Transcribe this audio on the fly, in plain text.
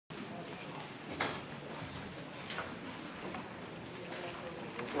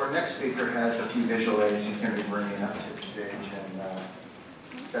Our next speaker has a few visual aids he's going to be bringing up to the stage and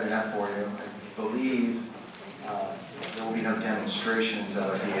setting that for you. I believe there will be no demonstrations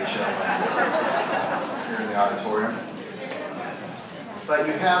of DHL here in the auditorium. But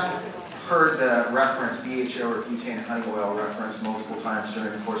you have heard the reference, BHO or butane honey oil reference multiple times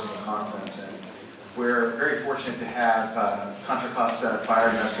during the course of the conference. And we're very fortunate to have Contra Costa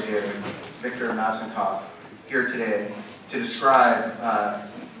fire investigator Victor Massenkoff here today to describe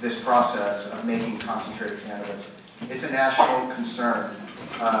this process of making concentrated cannabis. It's a national concern.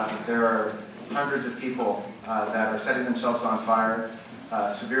 There are hundreds of people that are setting themselves on fire,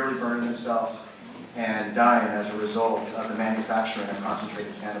 severely burning themselves, and dying as a result of the manufacturing of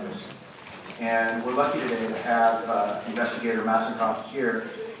concentrated cannabis. And we're lucky today to have Investigator Massenkoff here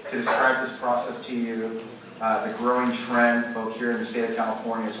to describe this process to you, the growing trend both here in the state of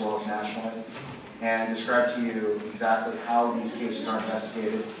California as well as nationally, and describe to you exactly how these cases are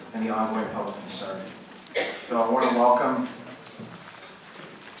investigated and the ongoing public concern. So I want to welcome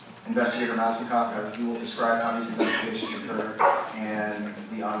Investigator Massenkoff. He will describe how these investigations occur and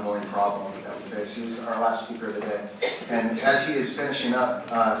the ongoing problem that we face. He's our last speaker of the day. And as he is finishing up,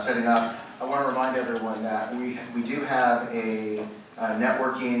 setting up, I want to remind everyone that we do have a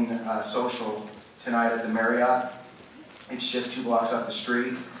networking social tonight at the Marriott. It's just 2 blocks up the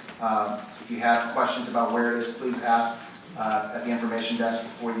street. If you have questions about where it is, please ask at the information desk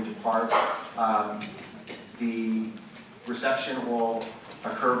before you depart. The reception will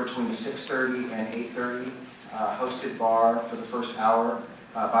occur between 6:30 and 8:30. Hosted bar for the first hour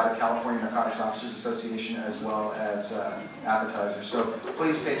by the California Narcotics Officers Association as well as advertisers. So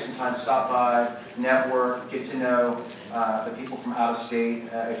please take some time, stop by, network, get to know the people from out of state.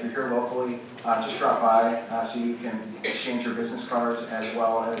 If you're here locally, just drop by so you can exchange your business cards, as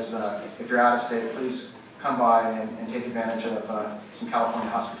well as if you're out of state, please come by and take advantage of some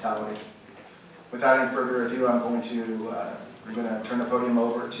California hospitality. Without any further ado, I'm going to turn the podium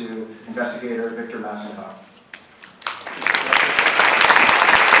over to Investigator Victor Massenkoff.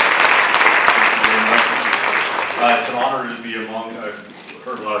 It's an honor to be among, I've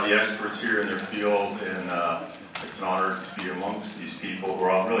heard a lot of the experts here in their field, and it's an honor to be amongst these people who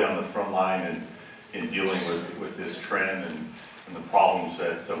are really on the front line in dealing with this trend and the problems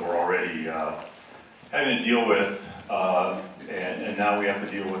that we're already having to deal with, and now we have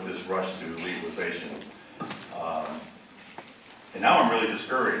to deal with this rush to legalization. And now I'm really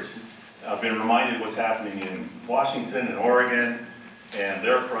discouraged. I've been reminded what's happening in Washington and Oregon, and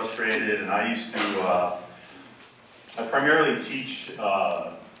they're frustrated, and I used to I primarily teach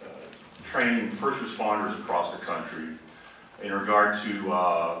training first responders across the country in regard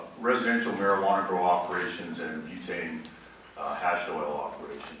to residential marijuana grow operations and butane hash oil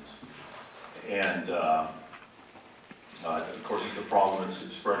operations. And of course it's a problem that's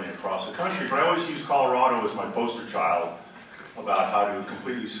spreading across the country, but I always use Colorado as my poster child about how to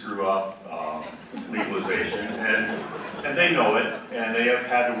completely screw up legalization. And they know it, and they have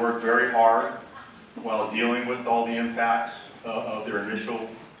had to work very hard while dealing with all the impacts of their initial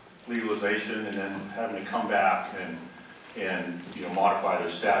legalization, and then having to come back and modify their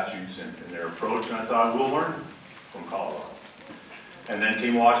statutes and their approach. And I thought, we'll learn from Colorado. And then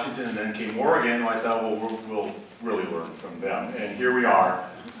came Washington, and then came Oregon, and I thought, well, we'll really learn from them. And here we are,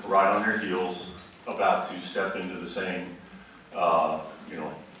 right on their heels, about to step into the same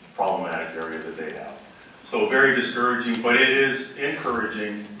problematic area that they have. So very discouraging, but it is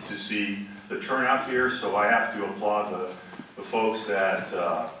encouraging to see the turnout here, so I have to applaud the folks that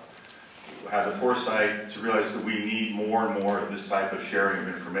have the foresight to realize that we need more and more of this type of sharing of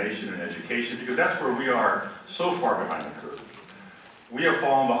information and education, because that's where we are so far behind the curve. We have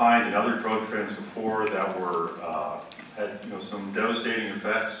fallen behind in other drug trends before that were had some devastating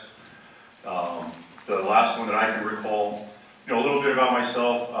effects. The last one that I can recall, a little bit about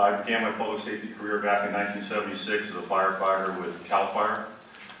myself. I began my public safety career back in 1976 as a firefighter with CAL FIRE.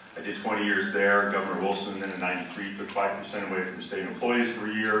 I did 20 years there. Governor Wilson then in '93 took 5% away from state employees for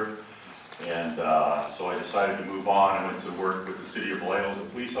a year. And so I decided to move on. I went to work with the city of Vallejo as a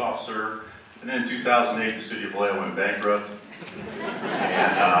police officer. And then in 2008, the city of Vallejo went bankrupt.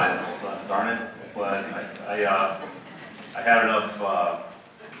 And darn it, but I had enough,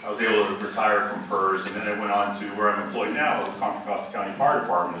 I was able to retire from PERS, and then I went on to where I'm employed now with the Contra Costa County Fire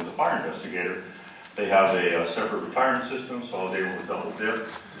Department as a fire investigator. They have a separate retirement system, so I was able to double dip,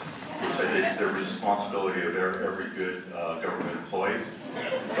 which I think is the responsibility of every good government employee.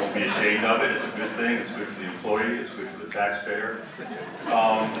 Don't be ashamed of it. It's a good thing. It's good for the employee. It's good for the taxpayer.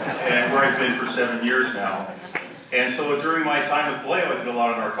 And where I've been for 7 years now. And so during my time with Vallejo, I did a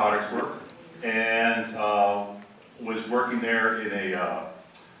lot of narcotics work, and was working there in a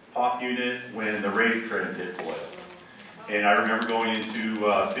pop unit when the rave trend hit Vallejo. And I remember going into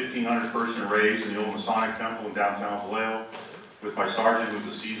 1,500 person raves in the old Masonic Temple in downtown Vallejo with my sergeant, who was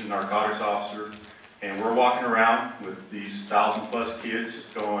a seasoned narcotics officer. And we're walking around with these 1,000+ kids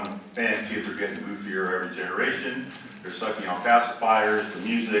going, man, kids are getting goofier every generation. They're sucking on pacifiers, the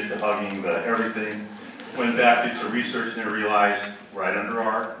music, the hugging, the everything. Went back, did some research, and I realized right under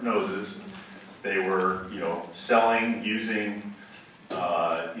our noses, they were, selling, using,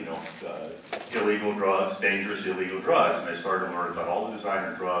 illegal drugs, dangerous illegal drugs. And I started to learn about all the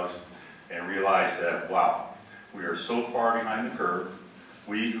designer drugs and realized that, wow, we are so far behind the curve.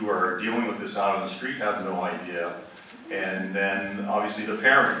 We who are dealing with this out on the street have no idea. And then obviously the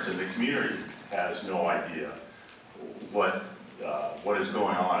parents and the community has no idea what is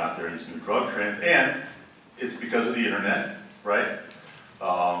going on out there in these new drug trends. And it's because of the internet, right?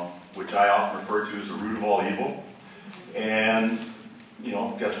 Which I often refer to as the root of all evil. And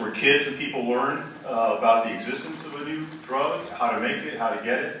that's where kids and people learn about the existence of a new drug, how to make it, how to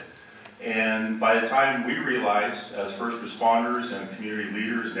get it. And by the time we realize, as first responders and community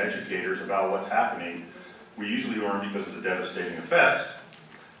leaders and educators, about what's happening, we usually learn because of the devastating effects.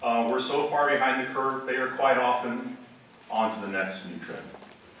 We're so far behind the curve, they are quite often on to the next new trend.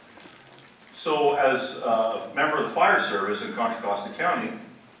 So as a member of the fire service in Contra, Costa County,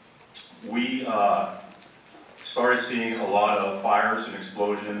 we started seeing a lot of fires and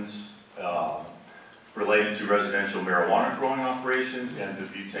explosions related to residential marijuana growing operations and to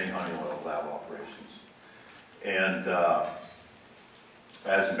butane honey oil lab operations. And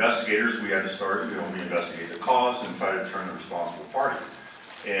as investigators, we had to start, we investigate the cause and try to determine the responsible party.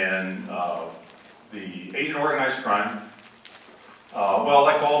 And the Asian organized crime, well,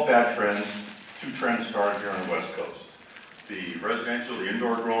 like all bad trends, two trends started here on the West Coast. The residential, the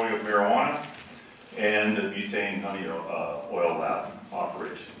indoor growing of marijuana, and the butane honey oil lab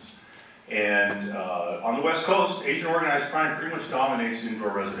operations. And on the West Coast, Asian organized crime pretty much dominates indoor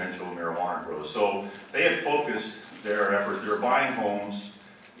residential marijuana growth. So they had focused their efforts. They were buying homes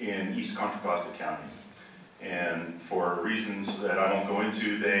in East Contra Costa County. And for reasons that I won't go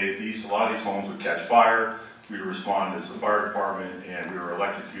into, a lot of these homes would catch fire. We would respond as the fire department, and we were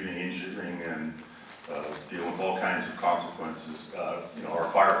electrocuting, injuring, and dealing with all kinds of consequences. Our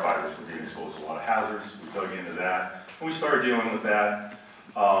firefighters were being exposed to a lot of hazards. We dug into that, and we started dealing with that.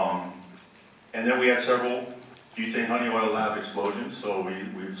 And then we had several butane honey oil lab explosions, so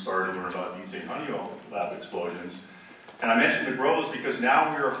we started to learn about butane honey oil lab explosions. And I mentioned the grows because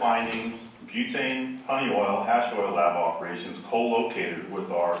now we are finding butane honey oil, hash oil lab operations co-located with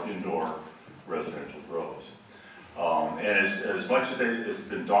our indoor residential grows. And as much as it's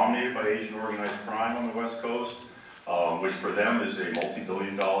been dominated by Asian organized crime on the West Coast, which for them is a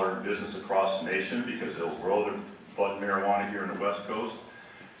multi-billion-dollar business across the nation because they'll grow their bud marijuana here in the West Coast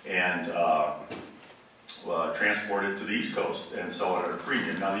and transport it to the East Coast and sell it at a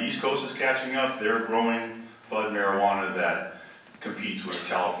premium. Now the East Coast is catching up. They're growing bud marijuana that competes with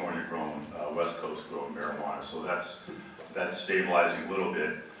California-grown, West Coast-grown marijuana. So that's stabilizing a little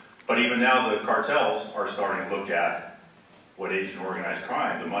bit. But even now the cartels are starting to look at what Asian organized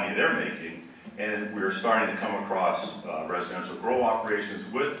crime, the money they're making, and we're starting to come across residential grow operations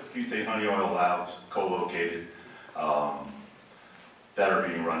with butane honey oil labs co-located that are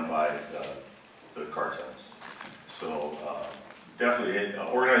being run by the cartels. So definitely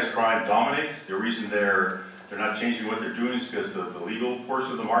organized crime dominates. The reason they're not changing what they're doing is because the legal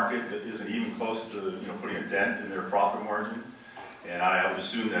portion of the market isn't even close to putting a dent in their profit margin. And I would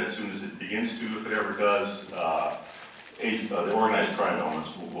assume that as soon as it begins to, if it ever does, the organized crime elements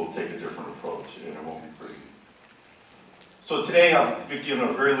will take a different approach, and it won't be pretty. So today I've been given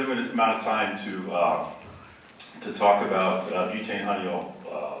a very limited amount of time to talk about butane honey oil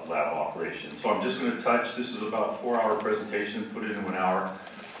lab operations. So I'm just going to touch, this is about a 4-hour presentation, put it in 1 hour.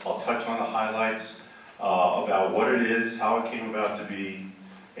 I'll touch on the highlights about what it is, how it came about to be,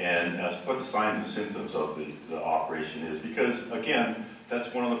 and what the signs and symptoms of the operation is. Because, again,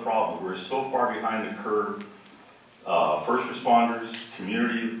 that's one of the problems. We're so far behind the curve. First responders,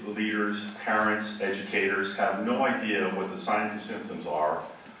 community leaders, parents, educators have no idea what the signs and symptoms are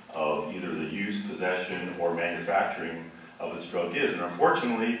of either the use, possession, or manufacturing of this drug is. And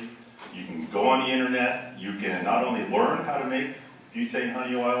unfortunately, you can go on the internet, you can not only learn how to make butane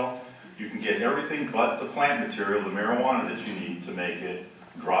honey oil, you can get everything but the plant material, the marijuana that you need to make it,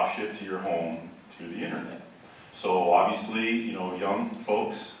 drop shipped to your home through the internet. So obviously, young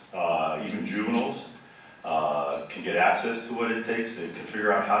folks, even juveniles, can get access to what it takes. They can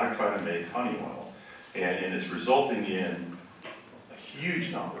figure out how to try to make honey oil. And it's resulting in a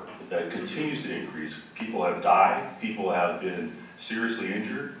huge number that continues to increase. People have died, people have been seriously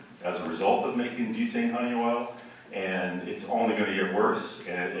injured, as a result of making butane honey oil, and it's only going to get worse,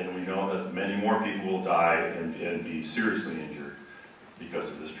 and we know that many more people will die and be seriously injured because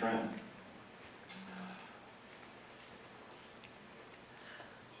of this trend.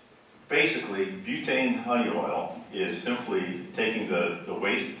 Basically, butane honey oil is simply taking the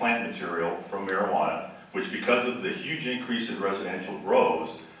waste plant material from marijuana, which because of the huge increase in residential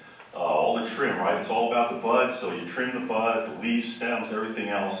grows, all the trim, right? It's all about the bud, so you trim the bud, the leaves, stems, everything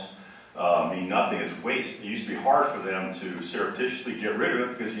else mean nothing. It's waste. It used to be hard for them to surreptitiously get rid of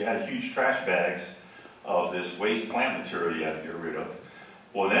it because you had huge trash bags of this waste plant material you had to get rid of.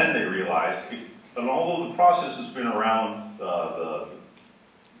 Well, then they realized, and although the process has been around,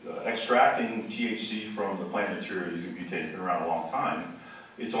 extracting THC from the plant material using butane has been around a long time,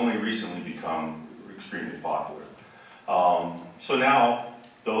 it's only recently become extremely popular. So now,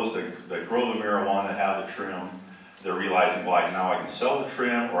 those that grow the marijuana, have the trim, they're realizing, well, now I can sell the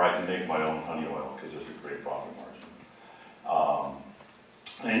trim or I can make my own honey oil because there's a great profit margin.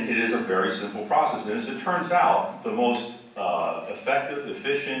 And it is a very simple process. And as it turns out, the most effective,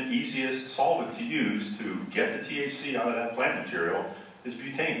 efficient, easiest solvent to use to get the THC out of that plant material is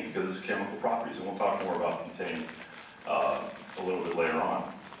butane because of its chemical properties. And we'll talk more about butane a little bit later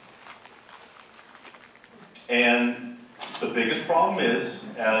on. And the biggest problem is,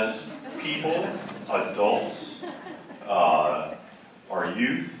 as people, adults, our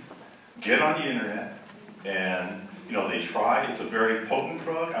youth, get on the internet and they try. It's a very potent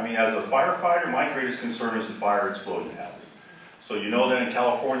drug. I mean, as a firefighter, my greatest concern is the fire explosion hazard. So you know that in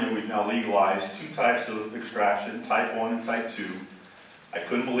California we've now legalized 2 types of extraction, type 1 and type 2. I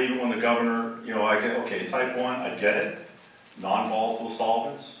couldn't believe it when the governor, okay, type 1, I get it, non-volatile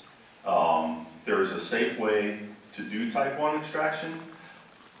solvents. There is a safe way to do type 1 extraction,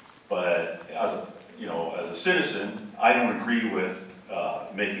 but as a citizen, I don't agree with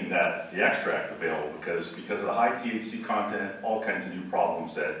making that the extract available because of the high THC content, all kinds of new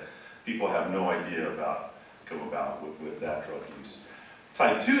problems that people have no idea about come about with that drug use.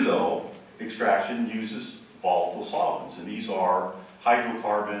 Type 2, though, extraction uses volatile solvents, and these are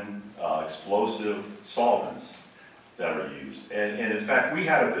hydrocarbon explosive solvents that are used. And in fact, we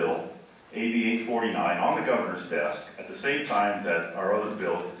had a bill, AB 849, on the governor's desk at the same time that our other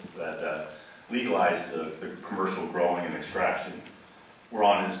bill that legalized the commercial growing and extraction were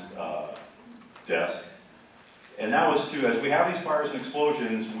on his desk. And that was to, as we have these fires and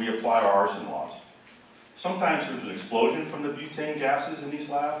explosions, we apply our arson laws. Sometimes there's an explosion from the butane gases in these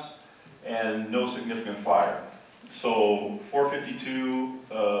labs and no significant fire. So 452,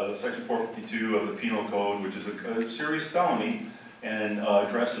 section 452 of the Penal Code, which is a serious felony and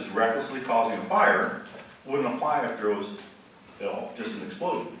addresses recklessly causing a fire, wouldn't apply if there was just an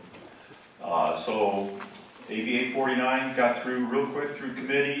explosion. So AB 849 got through real quick through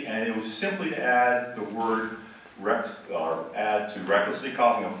committee, and it was simply to add the word add to recklessly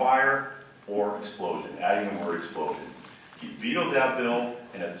causing a fire or explosion, adding the word explosion. He vetoed that bill,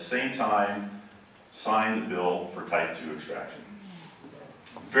 and at the same time signed the bill for type 2 extraction.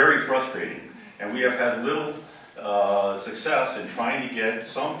 Very frustrating, and we have had little success in trying to get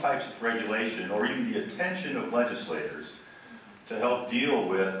some types of regulation or even the attention of legislators to help deal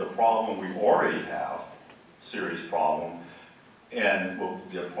with the problem we already have, serious problem, and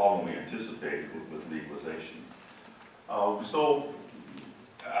the problem we anticipate with legalization. So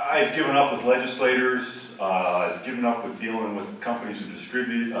I've given up with legislators, I've given up with dealing with companies who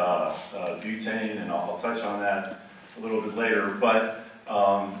distribute butane, and I'll touch on that a little bit later. But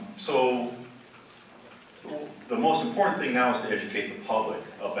so the most important thing now is to educate the public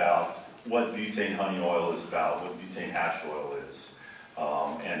about what butane honey oil is about, what butane hash oil is,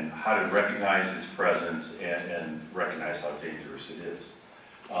 and how to recognize its presence and recognize how dangerous it is.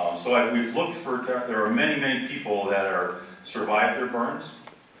 So we've looked for, there are many people that survived their burns,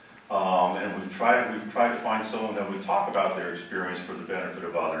 and we've tried to find someone that would talk about their experience for the benefit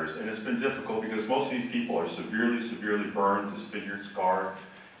of others. And it's been difficult because most of these people are severely burned, disfigured, scarred,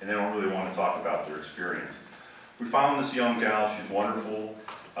 and they don't really want to talk about their experience. We found this young gal. She's wonderful.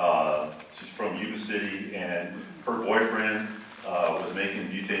 She's from Yuba City, and her boyfriend was making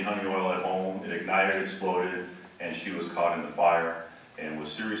butane honey oil at home. It ignited, exploded, and she was caught in the fire and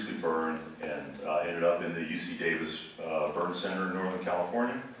was seriously burned and ended up in the UC Davis Burn Center in Northern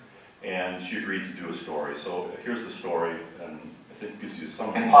California. And she agreed to do a story. So here's the story, and I think it gives you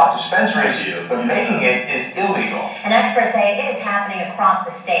some in pot dispensaries, but making it is illegal. And experts say it is happening across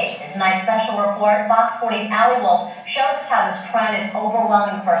the state. In tonight's special report, Fox 40's Allie Wolf shows us how this trend is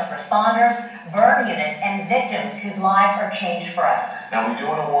overwhelming first responders, burn units, and victims whose lives are changed forever. Now, we do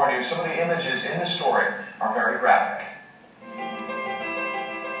want to warn you, some of the images in this story are very graphic.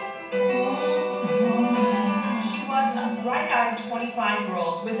 terrified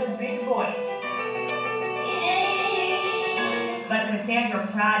 25-year-old with a big voice. But Cassandra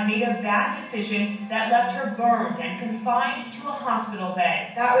Pratt made a bad decision that left her burned and confined to a hospital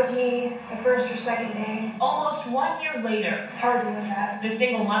bed. That was me the first or second day. Almost 1 year later, It's hard to look at. the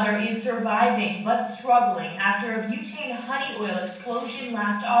single mother is surviving but struggling after a butane honey oil explosion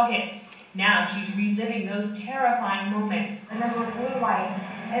last August. Now she's reliving those terrifying moments. I remember a blue light,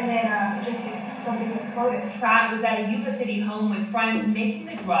 and then something exploded. Pratt was at a Yuba City home with friends making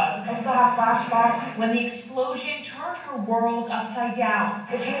the drug I still have flashbacks. when the explosion turned her world upside down.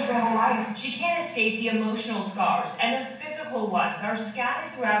 It changed my whole life. She can't escape the emotional scars, and the physical ones are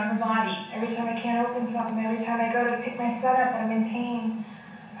scattered throughout her body. Every time I can't open something, every time I go to pick my son up and I'm in pain,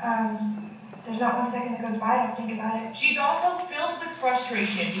 there's not 1 second that goes by I don't think about it. She's also filled with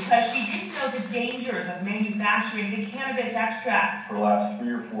frustration because she didn't know the dangers of manufacturing the cannabis extract. For the last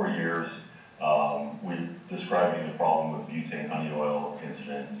 3 or 4 years, we're describing the problem with butane honey oil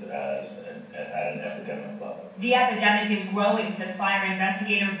incidents as at an epidemic level. The epidemic is growing, says fire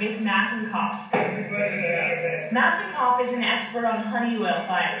investigator Vic Massenkoff. Massenkoff is an expert on honey oil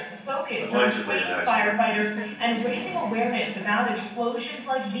fires, focused on training firefighters and raising awareness about explosions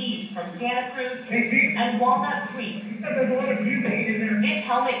like these from Santa Cruz and Walnut Creek. This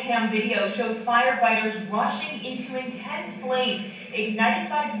helmet cam video shows firefighters rushing into intense flames ignited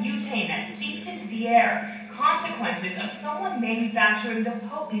by butane that seeped into the air. Consequences of someone manufacturing the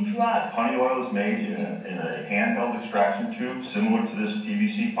potent drug. Honey oil is made in a handheld extraction tube similar to this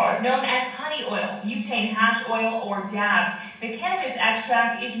PVC pipe. Known as honey oil, butane hash oil, or dabs, the cannabis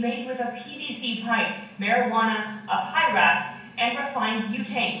extract is made with a PVC pipe, marijuana, a pyrax, and refined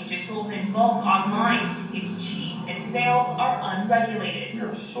butane, which is sold in bulk online. It's cheap and sales are unregulated. We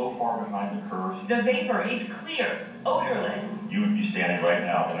are so far behind the curve. The vapor is clear, odorless, You would be standing right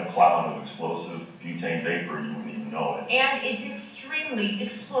now in a cloud of explosive butane vapor and you wouldn't even know it. and it's extremely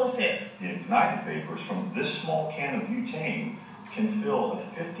explosive. The ignited vapors from this small can of butane can fill a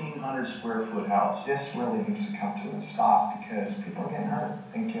 1,500 square foot house. This really needs to come to a stop because people are getting hurt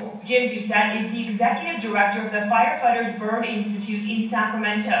and killed. Jim Doucette is the executive director of the Firefighters Burn Institute in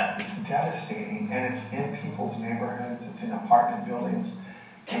Sacramento. It's devastating, and it's in people's neighborhoods, it's in apartment buildings,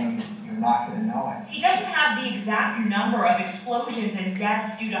 and you're not going to know it. He doesn't have the exact number of explosions and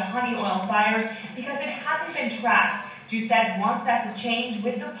deaths due to honey oil fires because it hasn't been tracked. Doucette wants that to change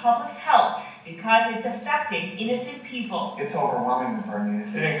with the public's help because it's affecting innocent people. It's overwhelming, the burn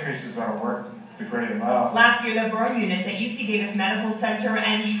unit. It increases our work a great amount. Last year, the burn units at UC Davis Medical Center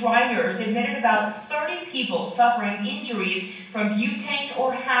and Shriners admitted about 30 people suffering injuries from butane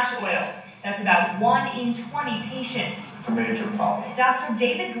or hash oil. That's about 1 in 20 patients. It's a major problem. Dr.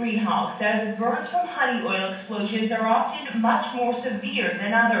 David Greenhalgh says burns from honey oil explosions are often much more severe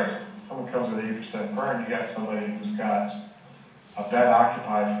than others. Someone comes with 80% burn, you got somebody who's got a bed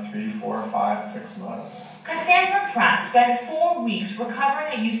occupied for 3, 4, 5, 6 months. Cassandra Pratt spent 4 weeks recovering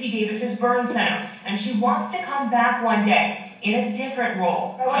at UC Davis's burn center, and she wants to come back one day in a different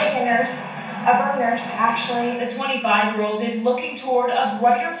role. I want to be a nurse, a burn nurse, actually. The 25-year-old is looking toward a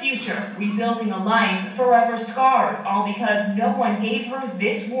brighter future, rebuilding a life forever scarred, all because no one gave her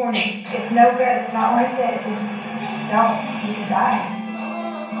this warning. It's no good, it's not worth it, just don't, you could die.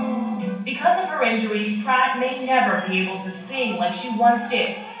 Because of her injuries, Pratt may never be able to sing like she once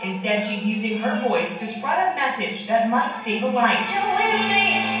did. Instead, she's using her voice to spread a message that might save a life.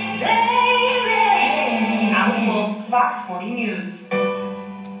 Alan Wolf, Fox 40 News.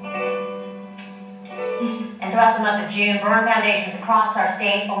 And throughout the month of June, burn foundations across our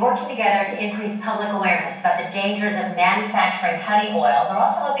state are working together to increase public awareness about the dangers of manufacturing honey oil. They're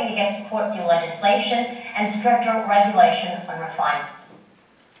also hoping to get support through legislation and stricter regulation on refining.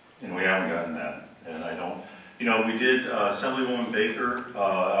 And we haven't gotten that. And I don't, we did, Assemblywoman Baker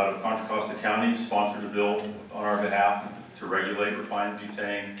out of Contra, Costa County sponsored a bill on our behalf to regulate refined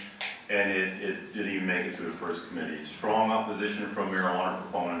butane, and it didn't even make it through the first committee. Strong opposition from marijuana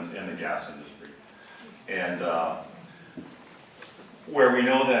proponents and the gas industry. And where we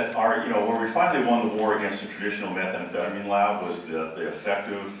know that where we finally won the war against the traditional methamphetamine lab was the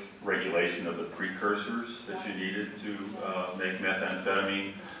effective regulation of the precursors that you needed to make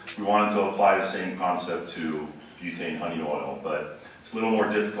methamphetamine. We wanted to apply the same concept to butane honey oil, but it's a little more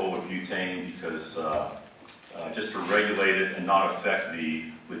difficult with butane because just to regulate it and not affect the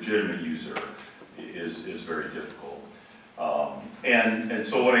legitimate user is very difficult. And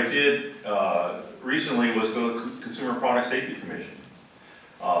so what I did recently was go to the Consumer Product Safety Commission.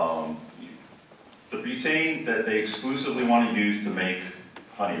 The butane that they exclusively want to use to make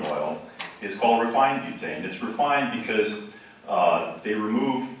honey oil is called refined butane. It's refined because they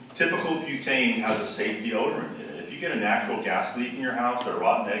remove, typical butane has a safety odorant in it. If you get a natural gas leak in your house, that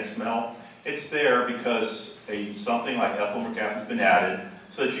rotten egg smell, it's there because something like ethyl mercaptan has been added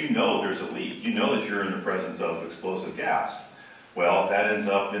so that you know there's a leak. You know that you're in the presence of explosive gas. Well, that ends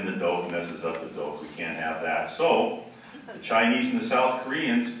up in the dope, messes up the dope. We can't have that. So the Chinese and the South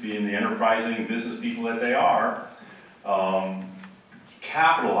Koreans, being the enterprising business people that they are,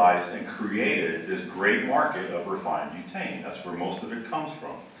 capitalized and created this great market of refined butane. That's where most of it comes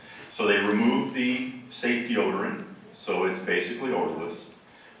from. So they removed the safety odorant, so it's basically odorless.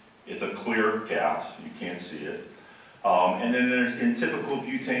 It's a clear gas, you can't see it. And then there's, in typical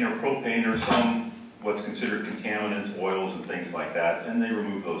butane or propane, there's some what's considered contaminants, oils and things like that, and they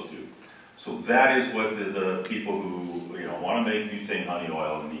remove those too. So that is what the people who want to make butane honey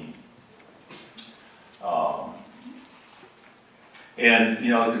oil need. And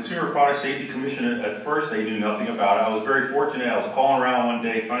the Consumer Product Safety Commission, at first they knew nothing about it. I was very fortunate. I was calling around one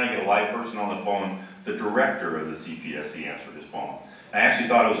day trying to get a live person on the phone. The director of the CPSC answered his phone. I actually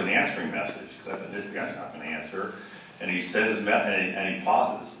thought it was an answering message, because I thought, this guy's not going to answer. And he says his and he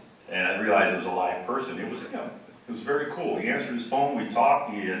pauses. And I realized it was a live person. It was him. It was very cool. He answered his phone, we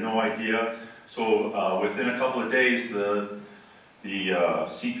talked, he had no idea. So within a couple of days, the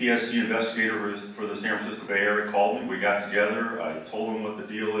CPSC investigator for the San Francisco Bay Area called me. We got together. I told him what the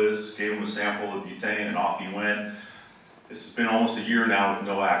deal is, gave him a sample of butane, and off he went. It's been almost a year now with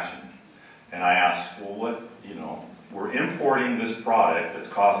no action. And I asked, well, what, we're importing this product that's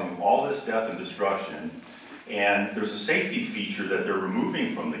causing all this death and destruction, and there's a safety feature that they're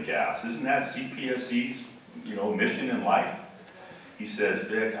removing from the gas. Isn't that CPSC's, mission in life? He says,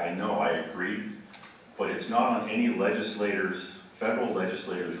 Vic, I know, I agree, but it's not on any federal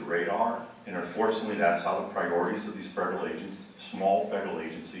legislators' radar, and unfortunately that's how the priorities of these federal agents, small federal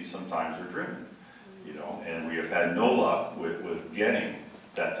agencies, sometimes are driven. And we have had no luck with getting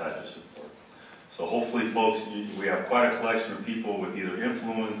that type of support. So hopefully, folks, we have quite a collection of people with either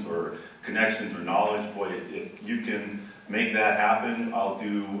influence or connections or knowledge. Boy, if you can make that happen,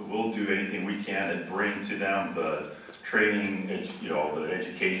 we'll do anything we can and bring to them the training, the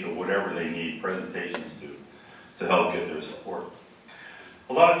education, whatever they need, presentations to help get their support.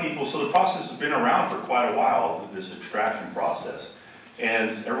 A lot of people, so the process has been around for quite a while, this extraction process.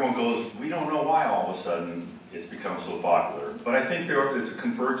 And everyone goes, we don't know why all of a sudden it's become so popular. But I think it's a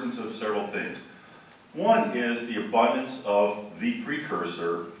convergence of several things. One is the abundance of the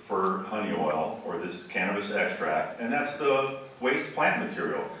precursor for honey oil, or this cannabis extract, and that's the waste plant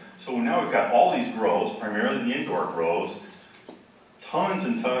material. So now we've got all these grows, primarily the indoor grows, tons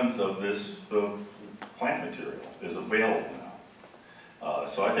and tons of the plant material is available now.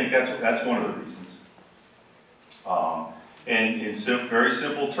 So I think that's one of the reasons. And in very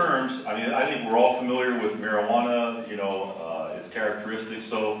simple terms, I think we're all familiar with marijuana, its characteristics.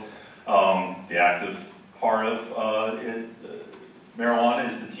 So the active part of marijuana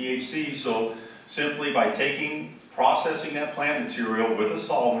is the THC. So simply by processing that plant material with a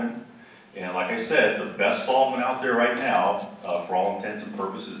solvent, and like I said, the best solvent out there right now, for all intents and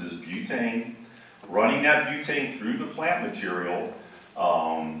purposes, is butane. Running that butane through the plant material,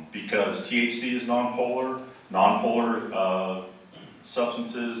 because THC is nonpolar. Nonpolar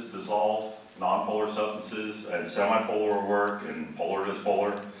substances dissolve nonpolar substances, and semipolar work, and polar is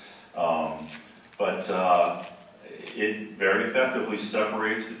polar. But it very effectively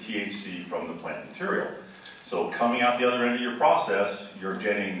separates the THC from the plant material. So coming out the other end of your process, you're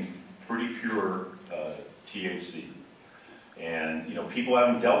getting pretty pure THC. And people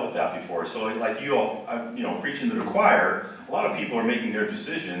haven't dealt with that before. So like you all, preaching to the choir, a lot of people are making their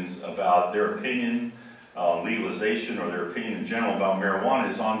decisions about their opinion, legalization, or their opinion in general about marijuana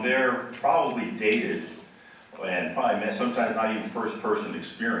is on their probably dated and probably sometimes not even first-person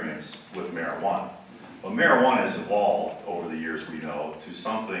experience with marijuana. But marijuana has evolved over the years, we know, to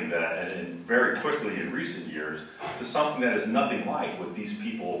something that, and very quickly in recent years, to something that is nothing like what these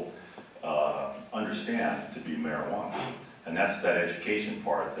people understand to be marijuana. And that's that education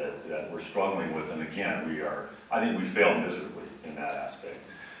part that we're struggling with. And again, I think we failed miserably in that aspect.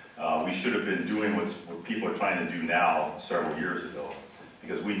 We should have been doing what people are trying to do now several years ago,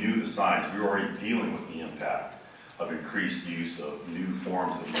 because we knew the signs. We were already dealing with the impact of increased use of new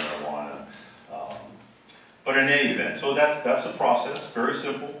forms of marijuana. But in any event, so that's the process, very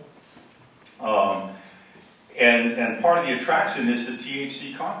simple. And part of the attraction is the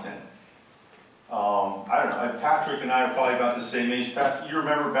THC content. I don't know, Patrick and I are probably about the same age. Patrick, you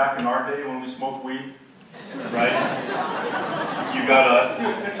remember back in our day when we smoked weed? Right? You got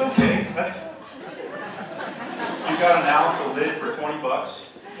it's okay. You got an ounce of lid for 20 bucks,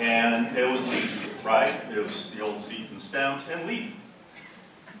 and it was leaf, right? It was the old seeds and stems and leaf.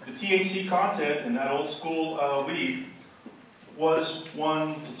 the THC content in that old school weed was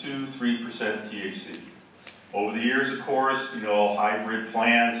 1 to 2, 3% THC. Over the years, of course, hybrid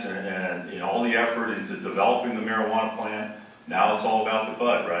plants and all the effort into developing the marijuana plant, now it's all about the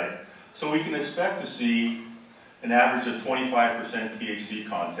bud, right? So we can expect to see an average of 25% THC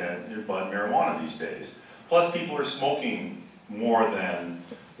content in bud marijuana these days. Plus, people are smoking more than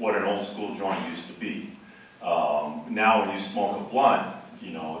what an old school joint used to be. Now, when you smoke a blunt,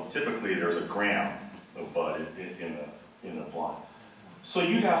 typically there's a gram of bud in a blunt. So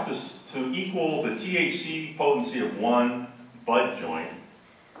you'd have to equal the THC potency of one bud joint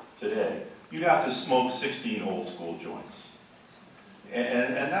today, you'd have to smoke 16 old school joints.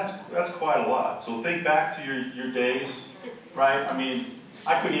 And that's quite a lot. So think back to your days, right? I mean,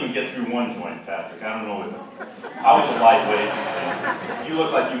 I couldn't even get through one joint, Patrick. I don't know what. I was a lightweight. You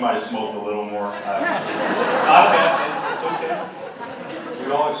look like you might have smoked a little more. Not a bad thing. It's okay.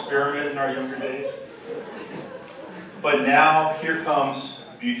 We all experiment in our younger days. But now, here comes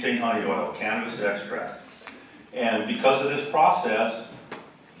butane honey oil, cannabis extract. And because of this process,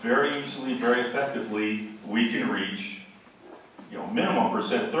 very easily, very effectively, we can reach, minimum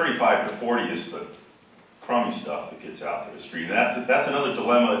percent, 35 to 40 is the crummy stuff that gets out to the street. And that's another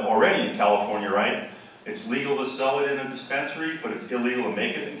dilemma already in California, right? It's legal to sell it in a dispensary, but it's illegal to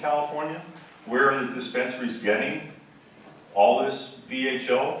make it in California. Where are the dispensaries getting all this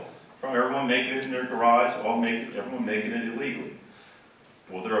BHO? From everyone making it in their garage, everyone making it illegally.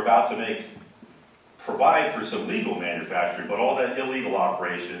 Well, they're about to provide for some legal manufacturing, but all that illegal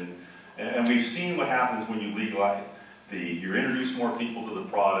operation, and we've seen what happens when you legalize you introduce more people to the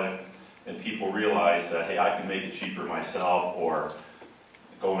product, and people realize that, hey, I can make it cheaper myself, or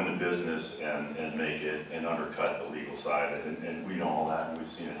go into business and make it and undercut the legal side, and we know all that, and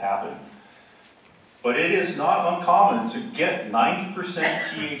we've seen it happen. But it is not uncommon to get 90%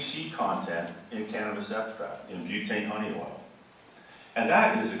 THC content in cannabis extract, in butane honey oil. And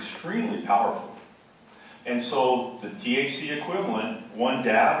that is extremely powerful. And so the THC equivalent, 1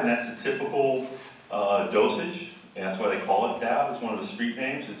 dab, and that's the typical dosage, and that's why they call it dab, it's one of the street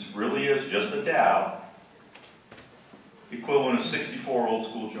names. It really is just a dab, equivalent of 64 old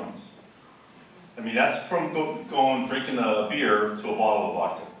school joints. I mean, that's from drinking a beer to a bottle of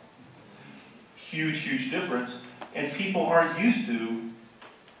vodka. Huge, huge difference, and people aren't used to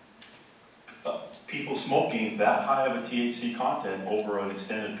people smoking that high of a THC content over an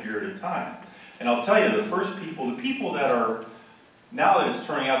extended period of time. And I'll tell you, the people that are, now that it's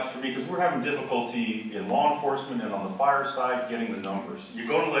turning out for me, because we're having difficulty in law enforcement and on the fire side getting the numbers. You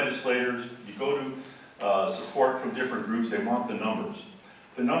go to legislators, you go to support from different groups, they want the numbers.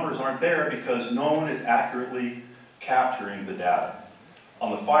 The numbers aren't there because no one is accurately capturing the data.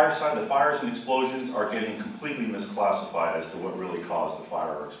 On the fire side, the fires and explosions are getting completely misclassified as to what really caused the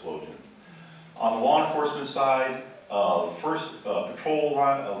fire or explosion. On the law enforcement side, the first patrol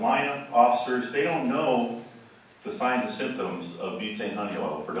line officers, they don't know the signs and symptoms of butane honey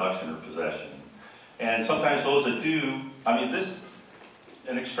oil production or possession. And sometimes those that do, I mean,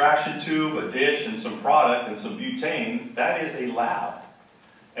 an extraction tube, a dish, and some product, and some butane, that is a lab.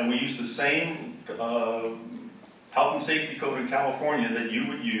 And we use the same health and safety code in California that you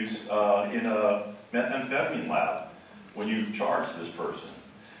would use in a methamphetamine lab when you charge this person.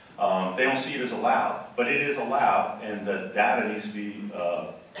 They don't see it as a lab, but it is a lab, and the data needs to be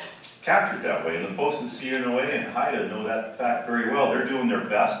captured that way. And the folks in CNOA and HIDA know that fact very well. They're doing their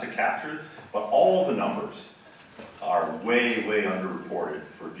best to capture it, but all the numbers are way, way underreported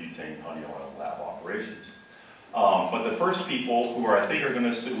for butane honey oil lab operations. But the first people who I think are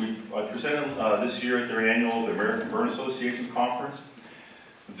going to, I presented this year at their annual, the American Burn Association conference,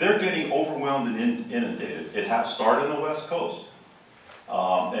 they're getting overwhelmed and inundated. It started on the West Coast,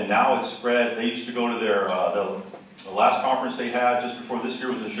 and now it's spread. They used to go to their, the last conference they had just before this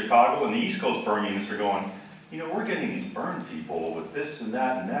year was in Chicago, and the East Coast burn units are going, we're getting these burn people with this and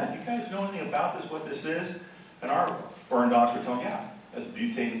that and that. You guys know anything about this, what this is? And our burn docs are telling, yeah, that's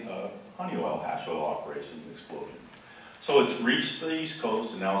butane honey oil, hash oil operation explosion. So it's reached the East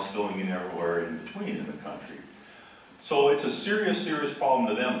Coast, and now it's filling in everywhere in between in the country. So it's a serious, serious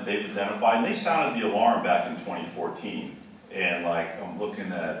problem to them that they've identified, and they sounded the alarm back in 2014. And I'm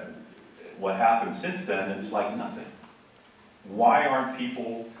looking at what happened since then, it's like nothing. Why aren't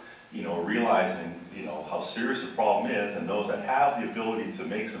people, realizing, how serious the problem is, and those that have the ability to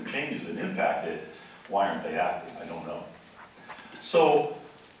make some changes and impact it, why aren't they acting? I don't know. So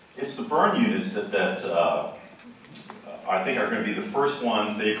it's the burn units that I think are going to be the first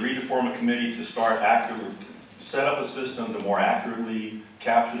ones. They agreed to form a committee to set up a system to more accurately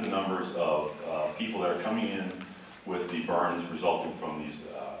capture the numbers of people that are coming in with the burns resulting from these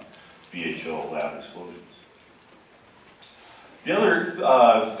BHO lab explosions. The other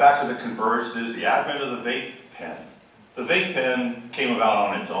factor that converged is the advent of the vape pen. The vape pen came about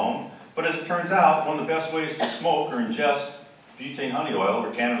on its own, but as it turns out, one of the best ways to smoke or ingest butane honey oil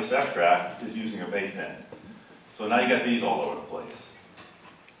or cannabis extract is using a vape pen. So now you got these all over the place.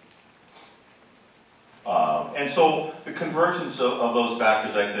 And so the convergence of those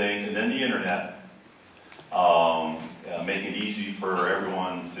factors, I think, and then the internet, making it easy for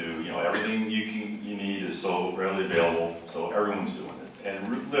everyone to, everything you need is so readily available, so everyone's doing it,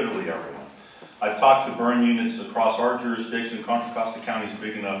 and literally everyone. I've talked to burn units across our jurisdiction. Contra Costa County is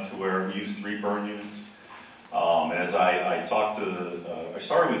big enough to where we use 3 burn units. And as I talked to, I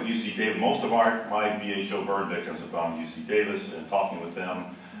started with UC Davis. Most of my BHO burn victims have gone to UC Davis, and talking with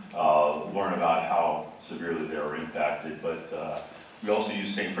them, learn about how severely they are impacted. But we also use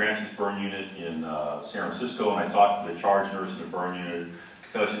St. Francis burn unit in San Francisco, and I talked to the charge nurse in the burn unit.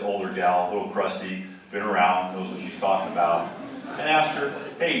 She's an older gal, a little crusty, been around, knows what she's talking about, and asked her,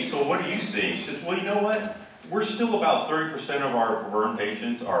 hey, so what are you seeing? She says, well, you know what? We're still about 30% of our burn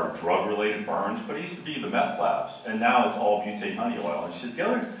patients are drug-related burns, but it used to be the meth labs, and now it's all butane honey oil. And she says,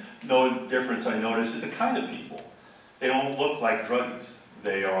 the other difference I noticed is the kind of people. They don't look like druggies.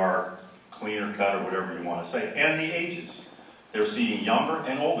 They are cleaner cut, or whatever you want to say, and the ages. They're seeing younger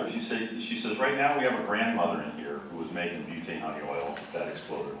and older. She says, right now we have a grandmother in here who was making butane honey oil that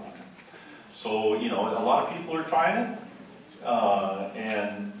exploded on her. So, a lot of people are trying it,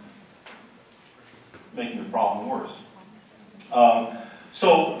 and making the problem worse.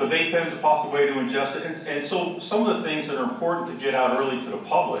 So the vape pen is a possible way to ingest it. And so some of the things that are important to get out early to the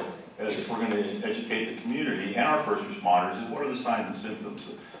public, if we're going to educate the community and our first responders, is what are the signs and symptoms?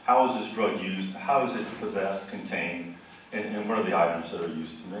 How is this drug used? How is it possessed, contained? And what are the items that are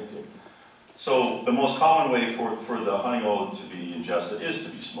used to make it? So the most common way for the honey oil to be ingested is to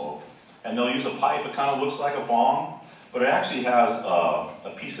be smoked. And they'll use a pipe. It kind of looks like a bong, but it actually has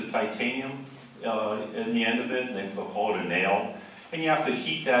a piece of titanium in the end of it, and they'll call it a nail. And you have to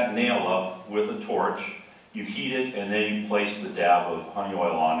heat that nail up with a torch. You heat it, and then you place the dab of honey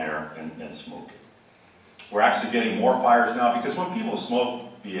oil on there and smoke it. We're actually getting more fires now, because when people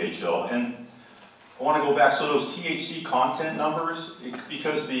smoke BHO, and I want to go back, so those THC content numbers,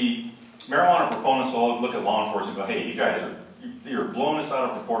 because the marijuana proponents will look at law enforcement and go, hey, you guys you're blowing this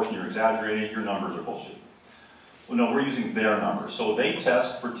out of proportion, you're exaggerating it, your numbers are bullshit. Well, no, we're using their numbers. So they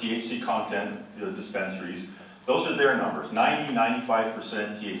test for THC content, the dispensaries. Those are their numbers,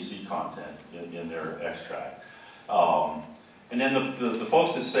 90–95% THC content in their extract. And then the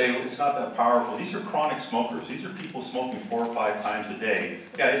folks that say it's not that powerful, these are chronic smokers. These are people smoking 4 or 5 times a day.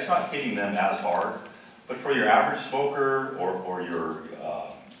 Yeah, it's not hitting them as hard, but for your average smoker or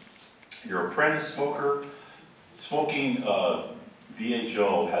your apprentice smoker, smoking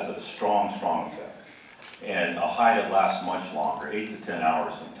BHO has a strong effect. And a high that lasts much longer, 8 to 10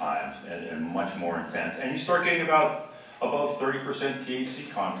 hours sometimes, and much more intense. And you start getting above 30% THC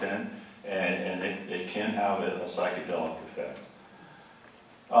content, and it can have a psychedelic effect.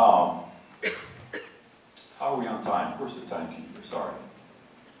 How are we on time? Where's the timekeeper? Sorry.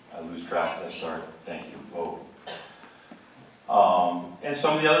 I lose track as I start. Thank you. And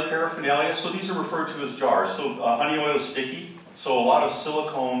some of the other paraphernalia, so these are referred to as jars. So honey oil is sticky. So a lot of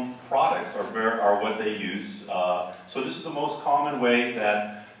silicone products are what they use. So this is the most common way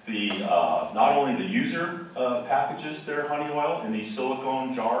that not only the user packages their honey oil in these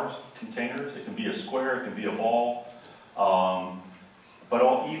silicone jars, containers. It can be a square, it can be a ball,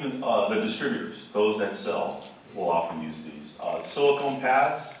 but even the distributors, those that sell, will often use these. Silicone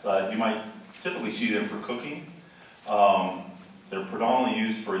pads, you might typically see them for cooking. They're predominantly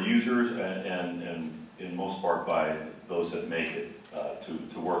used for users and in most part by those that make it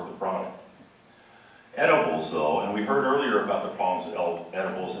to work the product. Edibles, though, and we heard earlier about the problems with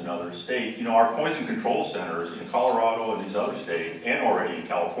edibles in other states. Our poison control centers in Colorado and these other states, and already in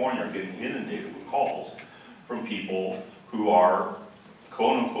California, are getting inundated with calls from people who are,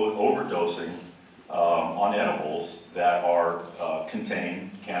 quote-unquote, overdosing on edibles that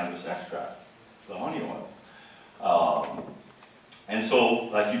contain cannabis extract, the honey oil. And so,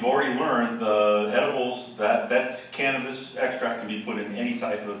 like you've already learned, the edibles, that cannabis extract can be put in any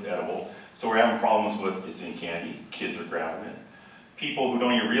type of edible. So we're having problems with it's in candy, kids are grabbing it. People who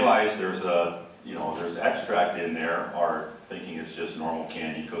don't even realize there's extract in there are thinking it's just normal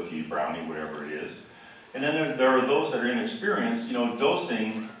candy, cookie, brownie, whatever it is. And then there are those that are inexperienced.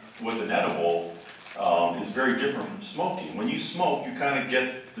 Dosing with an edible is very different from smoking. When you smoke, you kind of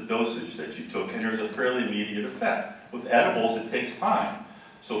get the dosage that you took, and there's a fairly immediate effect. With edibles, it takes time.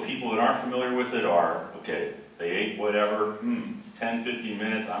 So people that aren't familiar with it are, okay, They ate whatever, 10, 15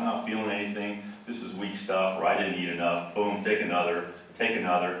 minutes, I'm not feeling anything, this is weak stuff, or I didn't eat enough, boom, take another,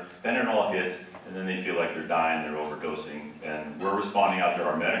 then it all hits, and then they feel like they're dying, they're overdosing, and we're responding out there.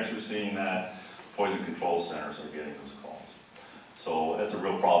 Our medics are seeing that, poison control centers are getting those calls. So that's a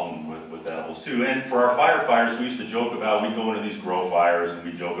real problem with edibles too. And for our firefighters, we used to joke about, we'd go into these grow fires and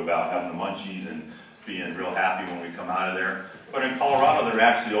we joke about having the munchies and being real happy when we come out of there. But in Colorado, they're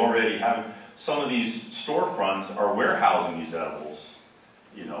actually already having, some of these storefronts are warehousing these edibles,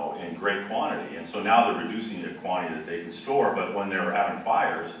 you know, in great quantity. And so now they're reducing the quantity that they can store, but when they were having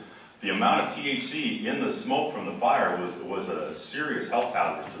fires, the amount of THC in the smoke from the fire was a serious health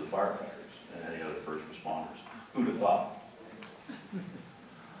hazard to the firefighters and any other first responders. Who'd have thought?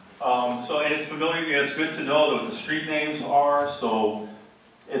 So and it's familiar, it's good to know what the street names are. So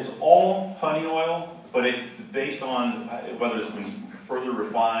it's all honey oil, but it's based on whether it's been further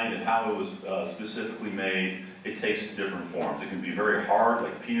refined and how it was specifically made. It takes different forms. It can be very hard,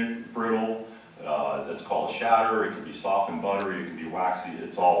 like peanut brittle. That's called shatter. It can be soft and buttery. It can be waxy.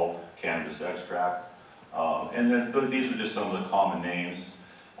 It's all cannabis extract. And then these are just some of the common names.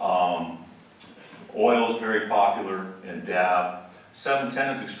 Oil is very popular and dab.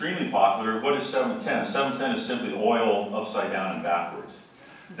 710 is extremely popular. What is 710? 710 is simply oil upside down and backwards.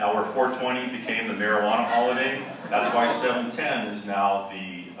 Now where 420 became the marijuana holiday, that's why 710 is now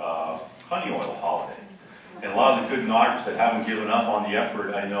the honey oil holiday. And a lot of the good knockers that haven't given up on the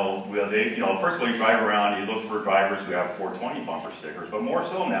effort, I know, well, they, you know, first of all, you drive around, you look for drivers who have 420 bumper stickers, but more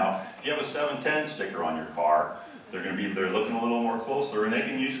so now, if you have a 710 sticker on your car, they're looking a little more closer, and they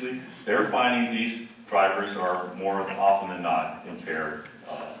can usually, they're finding these drivers are more often than not impaired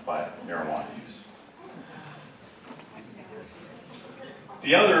by marijuana use.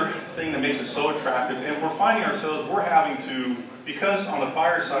 The other thing that makes it so attractive, and we're finding ourselves, we're having to, because on the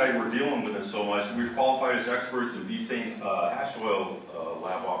fire side we're dealing with it so much, we've qualified as experts in butane hash oil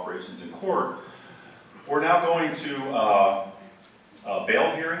lab operations in court, we're now going to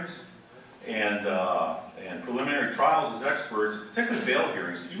bail hearings and preliminary trials as experts, particularly bail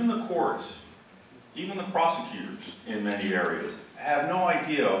hearings. Even the courts, even the prosecutors in many areas have no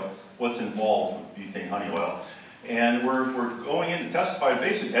idea what's involved with butane honey oil. And we're going in to testify to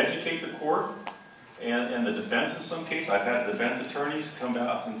basically educate the court and the defense in some cases. I've had defense attorneys come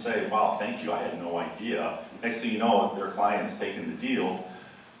out and say, wow, thank you, I had no idea. Next thing you know, their client's taking the deal.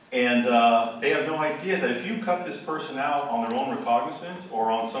 And they have no idea that if you cut this person out on their own recognizance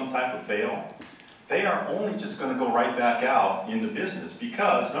or on some type of bail, they are only just going to go right back out into business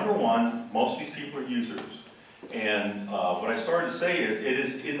because, number one, most of these people are users. And what I started to say is, it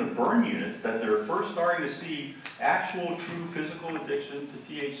is in the burn units that they're first starting to see actual, true physical addiction to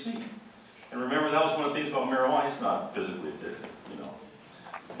THC. And remember, that was one of the things about marijuana, it's not physically addictive, you know.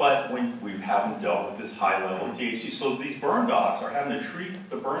 But when we haven't dealt with this high level of THC, so these burn docs are having to treat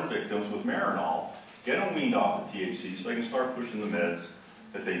the burn victims with Marinol, get them weaned off the THC so they can start pushing the meds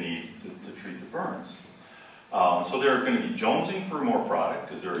that they need to treat the burns. So they're going to be jonesing for more product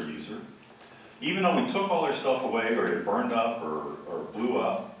because they're a user. Even though we took all their stuff away or it burned up or blew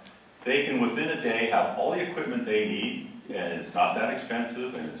up, they can within a day have all the equipment they need, and it's not that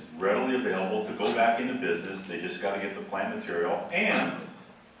expensive and it's readily available to go back into business. They just got to get the plant material and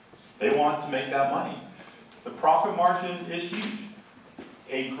they want to make that money. The profit margin is huge.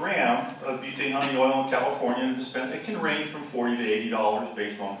 A gram of butane honey oil in California, it can range from $40 to $80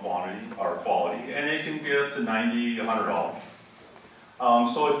 based on quantity or quality, and it can get up to $90,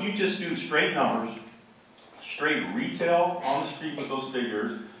 $100. So if you just do straight numbers, straight retail on the street with those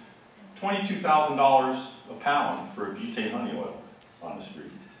figures, $22,000 a pound for a butane honey oil on the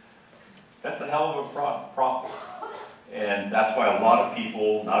street. That's a hell of a profit. And that's why a lot of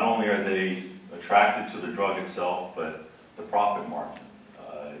people, not only are they attracted to the drug itself, but the profit margin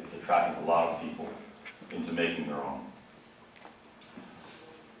is attracting a lot of people into making their own.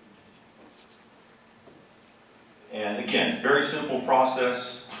 And again, very simple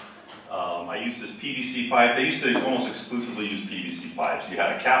process. I used this PVC pipe. They used to almost exclusively use PVC pipes. You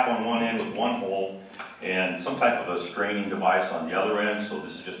had a cap on one end with one hole and some type of a straining device on the other end. So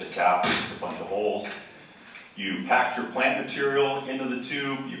this is just a cap with a bunch of holes. You packed your plant material into the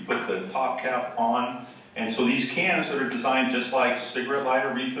tube. You put the top cap on. And so these cans that are designed just like cigarette lighter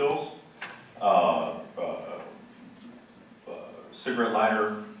refills,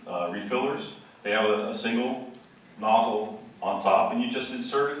 refillers, they have a single nozzle on top, and you just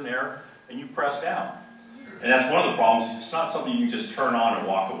insert it in there and you press down. And that's one of the problems. It's not something you can just turn on and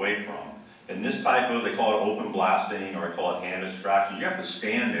walk away from. And this type of, they call it open blasting, or I call it hand extraction. You have to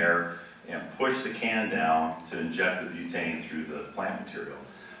stand there and push the can down to inject the butane through the plant material.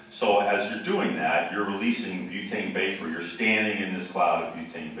 So as you're doing that, you're releasing butane vapor. You're standing in this cloud of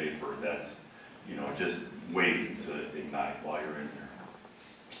butane vapor that's, just waiting to ignite while you're in there.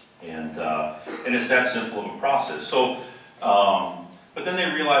 And it's that simple of a process. So, but then they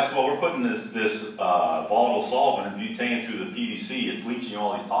realized, well, we're putting this volatile solvent, butane, through the PVC. It's leaching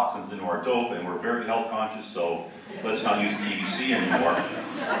all these toxins into our dope, and we're very health conscious, so let's not use PVC anymore.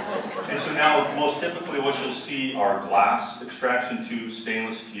 And so now, most typically, what you'll see are glass extraction tubes,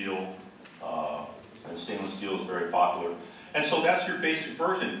 stainless steel, and stainless steel is very popular. And so that's your basic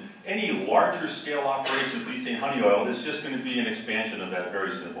version. Any larger scale operation of butane honey oil is just going to be an expansion of that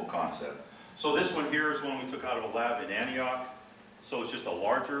very simple concept. So this one here is one we took out of a lab in Antioch. So it's just a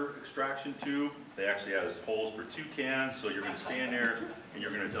larger extraction tube. They actually have holes for 2 cans, so you're going to stand there and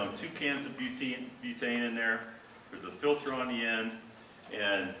you're going to dump 2 cans of butane in there. There's a filter on the end,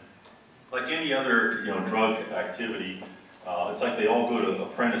 and like any other drug activity, it's like they all go to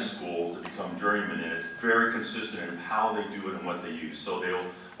apprentice school to become journeymen, and it's very consistent in how they do it and what they use. So they'll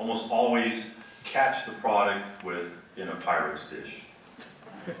almost always catch the product in a Pyrex dish.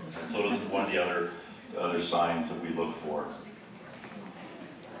 And so this is one of the other signs that we look for.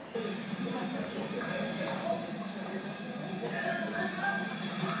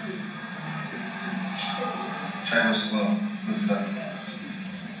 Try to slow. Lift it up.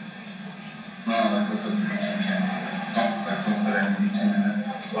 No, like lift up the butane can. Don't put any butane in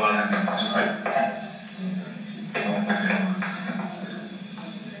it. Well, just like.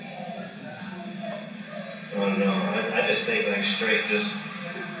 Oh no, I just think like straight, just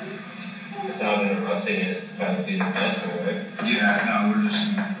without interrupting it, kind of be the best way, right? Yeah, no, we're just.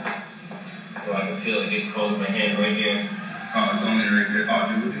 Well, I can feel it get cold in my hand right here. Oh, it's only right there.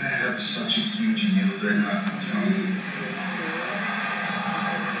 Oh, dude, we're gonna have such a huge yield right now. I'm telling you.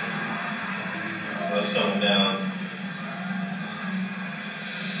 Oh, it's coming down.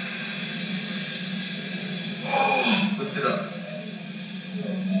 Oh, lift it up.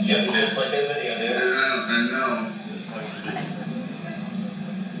 Yep, just like that video, dude. I know.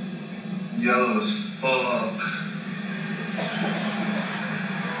 Yellow as fuck.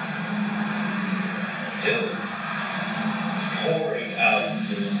 Dude. Pouring out,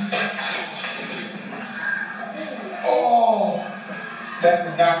 dude. Oh, that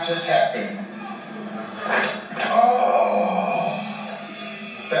did not just happen. Oh,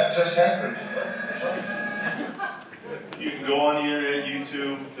 that just happened. You can go on the internet,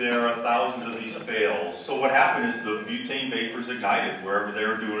 YouTube, there are thousands of these fails. So what happened is the butane vapors ignited wherever they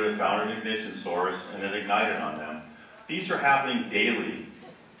were doing it, found an ignition source, and it ignited on them. These are happening daily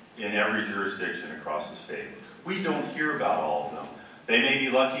in every jurisdiction across the state. We don't hear about all of them. They may be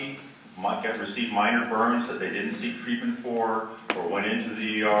lucky, might receive minor burns that they didn't seek treatment for, or went into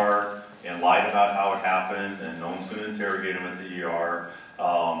the ER and lied about how it happened, and no one's going to interrogate them at the ER.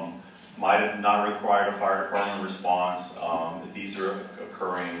 Might have not required a fire department response. These are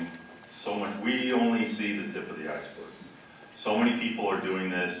occurring so much. We only see the tip of the iceberg. So many people are doing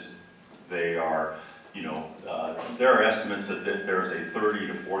this. They are, there are estimates that there's a 30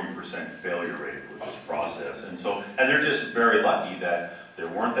 to 40% failure rate with this process. And they're just very lucky that there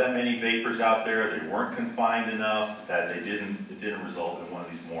weren't that many vapors out there. They weren't confined enough that it didn't result in one of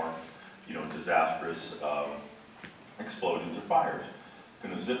these more, disastrous explosions or fires.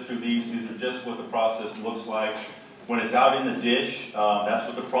 Going to zip through these. These are just what the process looks like. When it's out in the dish, that's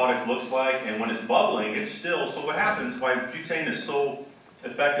what the product looks like. And when it's bubbling, it's still. So what happens, why butane is so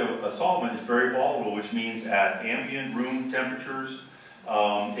effective a solvent, is very volatile, which means at ambient room temperatures,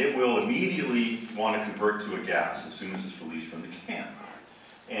 it will immediately want to convert to a gas as soon as it's released from the can.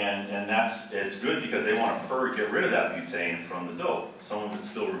 And it's good because they want to get rid of that butane from the dope. Some of it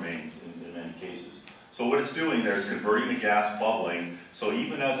still remains in many cases. So what it's doing there is converting the gas, bubbling. So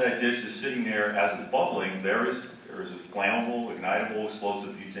even as that dish is sitting there, as it's bubbling, there is a flammable, ignitable,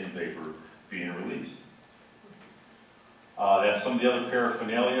 explosive butane vapor being released. That's some of the other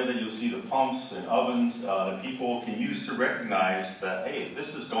paraphernalia that you'll see, the pumps and ovens that people can use to recognize that, hey,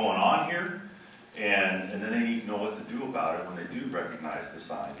 this is going on here, and then they need to know what to do about it when they do recognize the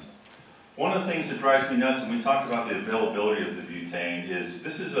signs. One of the things that drives me nuts, and we talked about the availability of the butane, is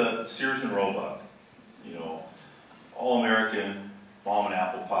this is a Sears and Roebuck. All-American, mom and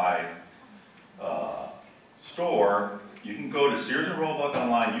apple pie store. You can go to Sears and Roebuck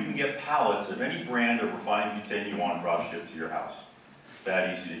online. You can get pallets of any brand of refined butane you want drop shipped to your house. It's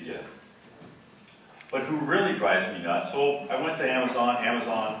that easy to get. But who really drives me nuts? So I went to Amazon.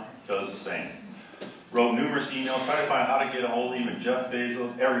 Amazon does the same. Wrote numerous emails, trying to find how to get a hold of even Jeff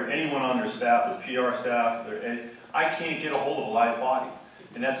Bezos, anyone on their staff, their PR staff. I can't get a hold of a live body.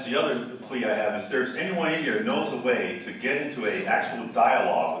 And that's the other plea I have, is there's anyone in here that knows a way to get into an actual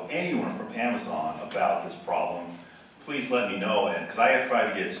dialogue with anyone from Amazon about this problem, please let me know. And because I have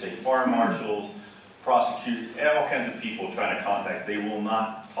tried to get state fire marshals, prosecutors, all kinds of people trying to contact, they will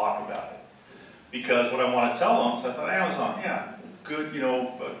not talk about it. Because what I want to tell them is I thought Amazon, yeah, good,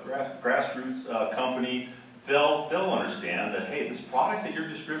 grassroots company, they'll understand that, hey, this product that you're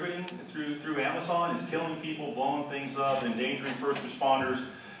distributing through Amazon is killing people, blowing things up, endangering first responders,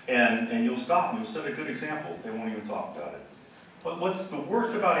 and you'll stop and you'll set a good example. They won't even talk about it. But what's the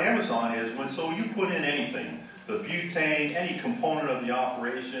worst about Amazon is so you put in anything, the butane, any component of the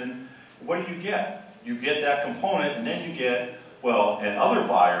operation, what do you get? You get that component, and then you get, well, and other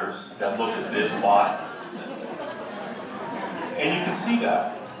buyers that looked at this bought, and you can see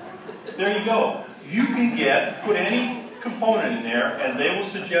that. There you go. You can put any component in there, and they will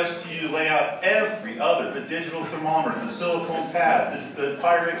suggest to you lay out every other, the digital thermometer, the silicone pad, the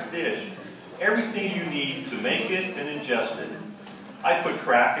Pyrex dish, everything you need to make it and ingest it. I put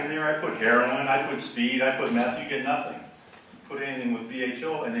crack in there, I put heroin, I put speed, I put meth, you get nothing. Put anything with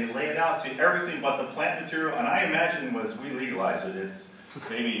BHO, and they lay it out to everything but the plant material, and I imagine as we legalize it,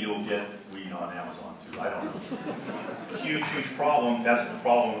 maybe you'll get weed on Amazon too, I don't know. Huge, huge problem. That's the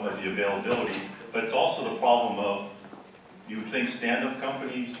problem of the availability, but it's also the problem of, you would think stand-up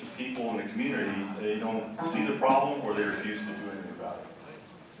companies, people in the community, they don't see the problem or they refuse to do anything about it.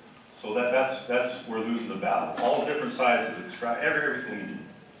 So that's we're losing the battle. All different sides of it, everything you do.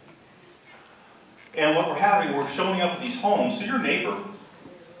 And what we're showing up at these homes, so your neighbor,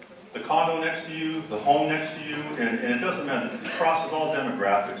 the condo next to you, the home next to you, and it doesn't matter, it crosses all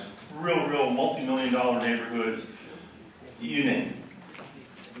demographics, real multi-million-dollar neighborhoods, you name it.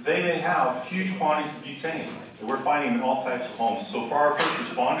 They may have huge quantities of butane that we're finding in all types of homes. So for our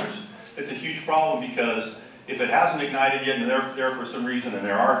first responders, it's a huge problem because if it hasn't ignited yet and they're there for some reason and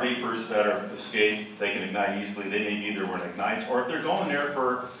there are vapors that are escaped, they can ignite easily, they may be there when it ignites, or if they're going there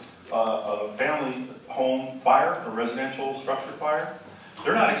for a family home fire, a residential structure fire,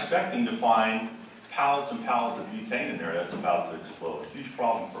 they're not expecting to find pallets and pallets of butane in there that's about to explode. Huge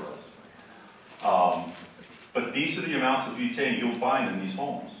problem for us. But these are the amounts of butane you'll find in these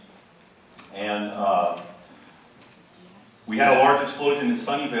homes. And we had a large explosion in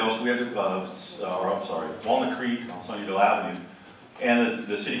Sunnyvale, so we had Walnut Creek on Sunnyvale Avenue. And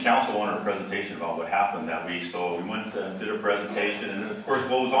the city council wanted a presentation about what happened that week, so we went and did a presentation, and of course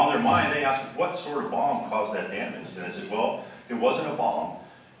what was on their mind, they asked what sort of bomb caused that damage. And I said, well, it wasn't a bomb,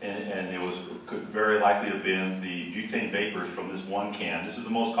 and it could very likely have been the butane vapors from this one can. This is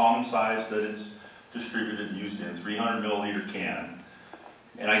the most common size that it's distributed and used in, 300 milliliter can.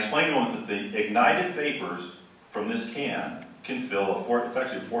 And I explained to them that the ignited vapors from this can can fill it's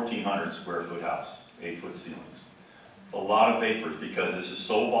actually a 1,400 square foot house, 8-foot ceilings. It's a lot of vapors because this is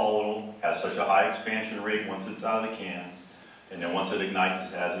so volatile, has such a high expansion rate once it's out of the can, and then once it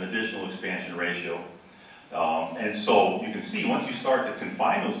ignites, it has an additional expansion ratio. And so you can see, once you start to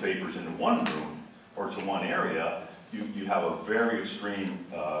confine those vapors into one room or to one area, you have a very extreme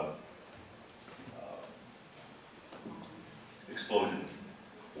explosion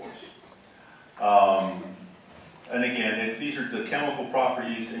force. And again, these are the chemical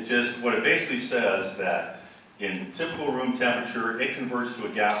properties. What it basically says that in typical room temperature, it converts to a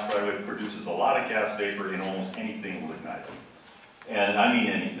gas right away. It produces a lot of gas vapor, and almost anything will ignite it. And I mean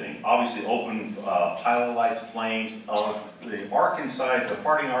anything. Obviously, open pilot lights, flames, the arc inside, the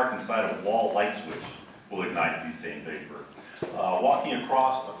parting arc inside a wall light switch will ignite butane vapor. Walking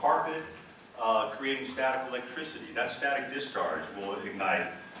across a carpet, creating static electricity. That static discharge will ignite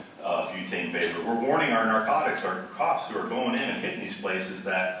butane vapor. We're warning our narcotics, our cops who are going in and hitting these places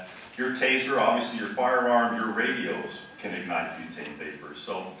that your taser, obviously your firearm, your radios can ignite butane vapor.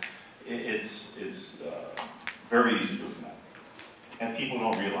 So it's very easy to ignite. And people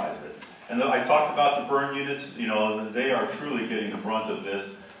don't realize it. And I talked about the burn units, they are truly getting the brunt of this.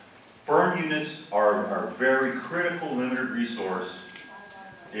 Burn units are a very critical limited resource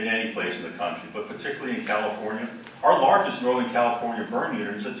in any place in the country, but particularly in California. Our largest Northern California burn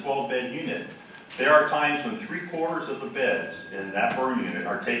unit is a 12-bed unit. There are times when 3/4 of the beds in that burn unit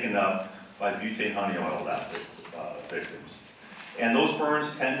are taken up by butane honey oil victims. And those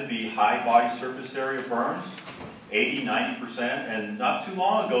burns tend to be high body surface area burns, 80, 90%. And not too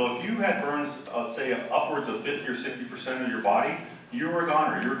long ago, if you had burns, I'd say upwards of 50 or 60% of your body, you were a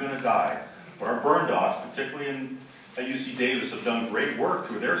goner, you were going to die. But our burn docs, particularly at UC Davis, have done great work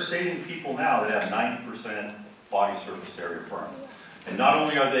too. They're saving people now that have 90% body surface area burns. And not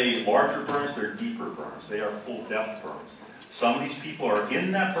only are they larger burns, they're deeper burns. They are full depth burns. Some of these people are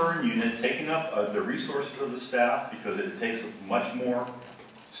in that burn unit taking up the resources of the staff because it takes much more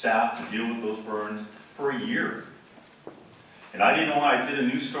staff to deal with those burns for a year. And I didn't know, I did a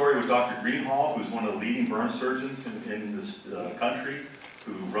news story with Dr. Greenhall, who's one of the leading burn surgeons in this country,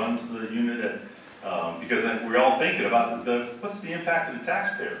 who runs the unit at, because we're all thinking about what's the impact of the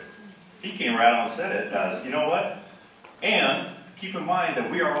taxpayer. He came right out and said it as, you know what? And keep in mind that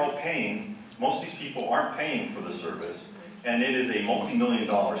we are all paying, most of these people aren't paying for the service, and it is a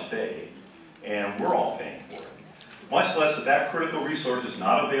multi-million-dollar stay, and we're all paying for it. Much less that critical resource is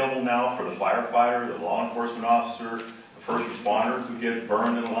not available now for the firefighter, the law enforcement officer, the first responder who get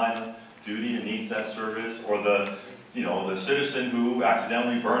burned in the line of duty and needs that service, or the citizen who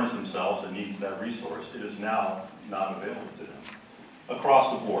accidentally burns themselves and needs that resource. It is now not available to them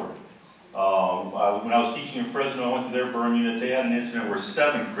across the board. When I was teaching in Fresno, I went to their burn unit. They had an incident where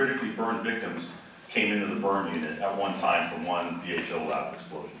 7 critically burned victims came into the burn unit at one time from one VHO lab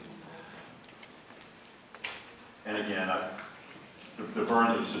explosion. And again, the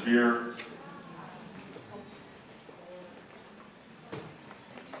burns are severe.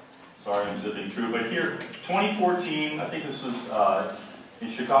 Sorry, I'm zipping through, but here, 2014, I think this was in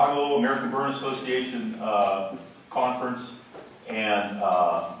Chicago, American Burn Association conference, and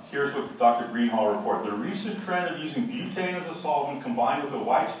here's what Dr. Greenhall reported. The recent trend of using butane as a solvent, combined with the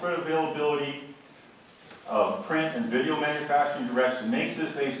widespread availability of print and video manufacturing direction, makes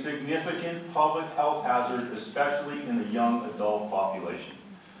this a significant public health hazard, especially in the young adult population.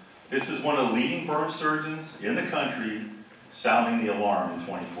 This is one of the leading burn surgeons in the country sounding the alarm in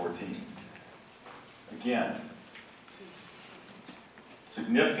 2014. Again,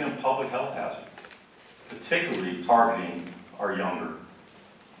 significant public health hazard, particularly targeting our younger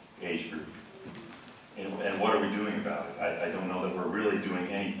age group. And what are we doing about it? I don't know that we're really doing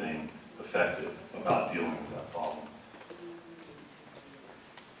anything effective about dealing with that problem.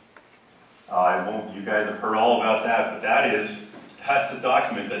 You guys have heard all about that, but that's a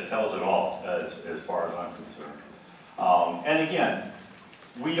document that tells it all as far as I'm concerned. And again,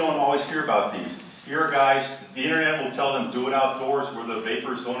 we don't always hear about these. Here are guys, the internet will tell them do it outdoors where the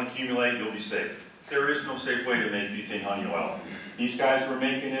vapors don't accumulate, you'll be safe. There is no safe way to make butane honey oil. These guys were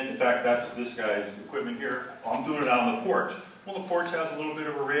making it. In fact, that's this guy's equipment here. I'm doing it out on the porch. Well, the porch has a little bit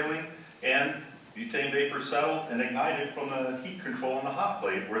of a railing, and butane vapor settled and ignited from the heat control on the hot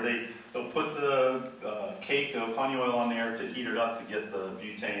plate, where they'll put the cake of honey oil on there to heat it up to get the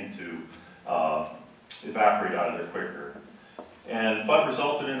butane to evaporate out of there quicker. But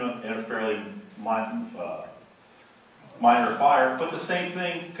resulted in a fairly minor fire. But the same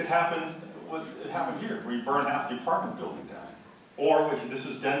thing could happen. It happened here, where you burn half the apartment building down. Or this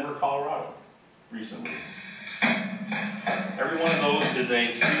is Denver, Colorado, recently. Every one of those is a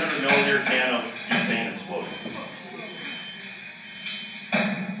 300 milliliter can of butane explosion.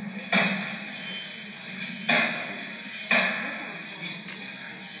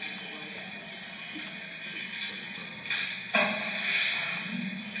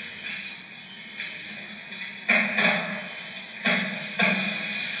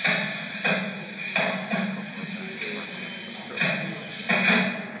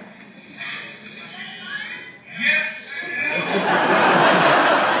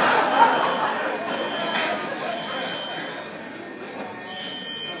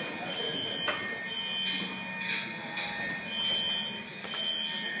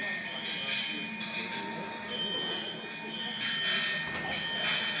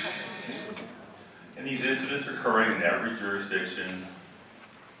 And these incidents are occurring in every jurisdiction.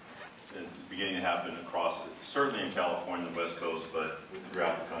 It's beginning to happen across, certainly in California, the West Coast, but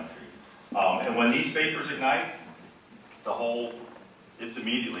throughout the country. And when these vapors ignite, it's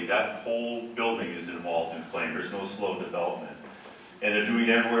immediately, that whole building is involved in flame. There's no slow development. And they're doing it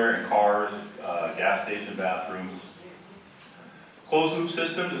everywhere, in cars, gas station bathrooms. Closed loop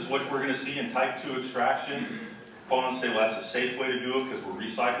systems is what we're going to see in type 2 extraction. Opponents say, well, that's a safe way to do it because we're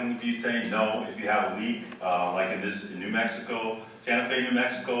recycling the butane. No, if you have a leak, like in New Mexico, Santa Fe, New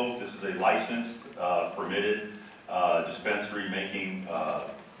Mexico, this is a licensed, permitted dispensary making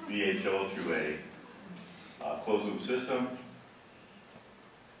VHO through a closed loop system.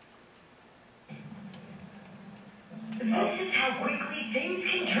 This is how quickly things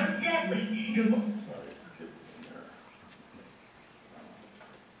can turn deadly.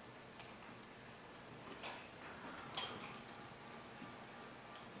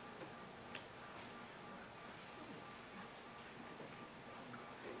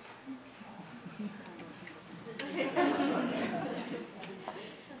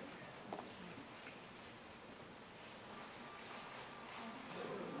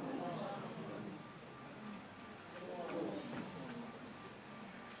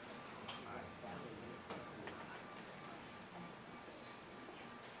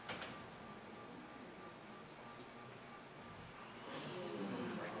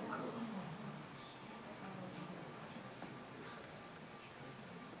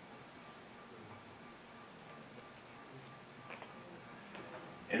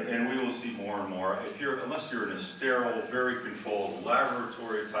 And we will see more and more. Unless you're in a sterile, very controlled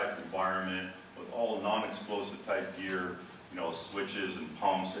laboratory type environment with all non-explosive type gear, you know, switches and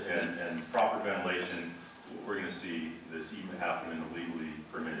pumps and proper ventilation, we're going to see this even happen in a legally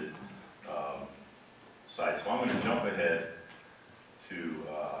permitted site. So I'm going to jump ahead to,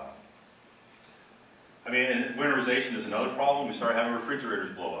 and winterization is another problem. We start having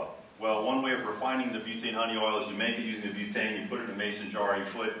refrigerators blow up. Well, one way of refining the butane honey oil is you make it using the butane, you put it in a mason jar, you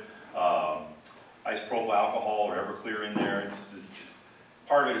put isopropyl alcohol or Everclear in there.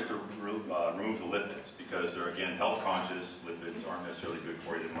 Part of it is to remove the lipids because they're, again, health conscious. Lipids aren't necessarily good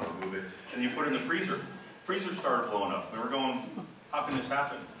for you, they want to remove it. And you put it in the freezer. Freezer started blowing up. And we're going, how can this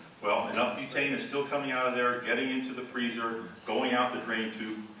happen? Well, enough butane is still coming out of there, getting into the freezer, going out the drain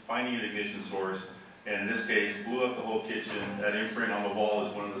tube, finding an ignition source, and in this case, blew up the whole kitchen. That imprint on the wall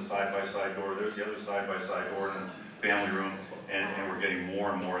is one of the side-by-side doors. There's the other side-by-side door in the family room, and we're getting more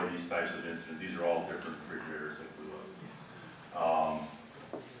and more of these types of incidents. These are all different refrigerators that blew up.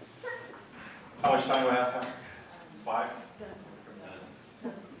 How much time do I have, Patrick? 5?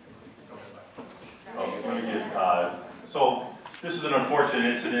 Oh, let me get, so this is an unfortunate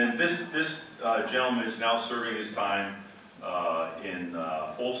incident. This gentleman is now serving his time in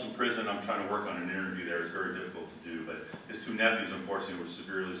Folsom Prison. I'm trying to work on an interview there. It's very difficult to do, but his 2 nephews, unfortunately, were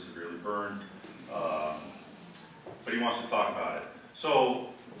severely burned. But he wants to talk about it.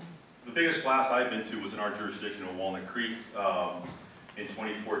 So the biggest blast I've been to was in our jurisdiction of Walnut Creek in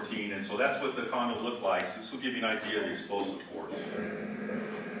 2014, and so that's what the condo looked like. So this will give you an idea of the explosive force.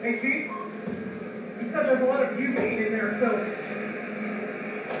 Hey, Chief, you said there's a lot of butane in there, so...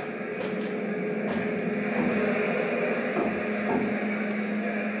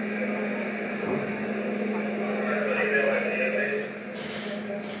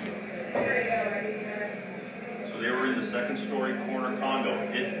 Second-story corner condo.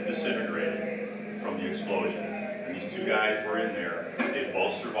 It disintegrated from the explosion. And these 2 guys were in there. They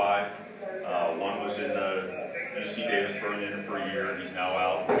both survived. One was in the UC Davis burn unit for a year. He's now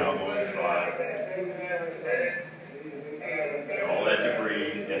out. We're now going to trial. All that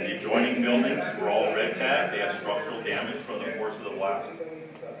debris and the adjoining buildings were all red tagged. They had structural damage from the force of the blast.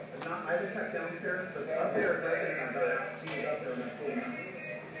 I just checked downstairs, but up there,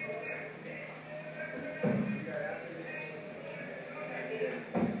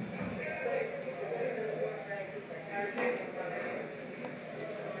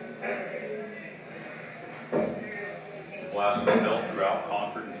 The blast was felt throughout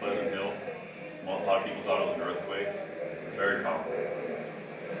Contra and Pleasant Hill. A lot of people thought it was an earthquake. Very powerful.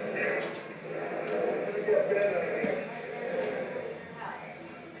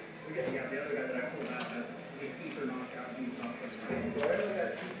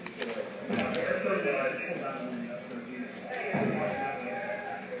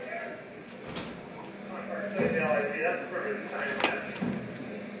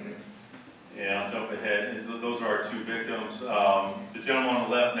 Yeah, I'll jump ahead. And those are our 2 victims. The gentleman on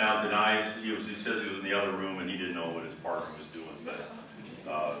the left now denies, he says he was in the other room and he didn't know what his partner was doing, but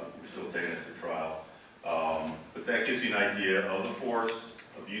we're still taking it to trial. But that gives you an idea of the force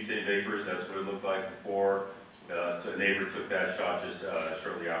of butane vapors. That's what it looked like before. So a neighbor took that shot just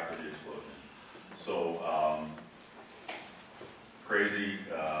shortly after the explosion. So crazy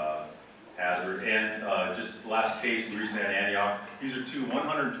hazard. And just last case we recently had in Antioch. These are 2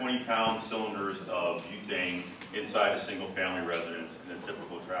 120-pound cylinders of butane inside a single-family residence in a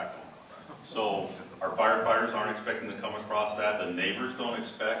typical tract home. So our firefighters aren't expecting to come across that. The neighbors don't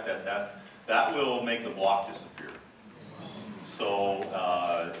expect that will make the block disappear. So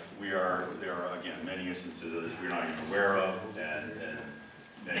there are, again, many instances of this we're not even aware of, and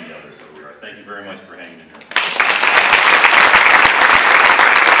many others that we are. Thank you very much for hanging in there.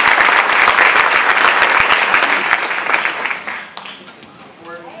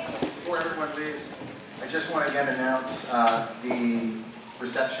 Before everyone leaves, I just want to again announce the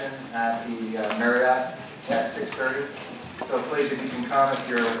reception at the Marriott at 6:30. So please, if you can come, if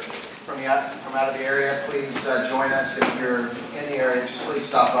you're from out of the area, please join us. If you're in the area, just please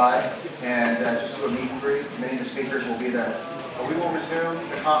stop by and just do a meet and greet. Many of the speakers will be there. We will resume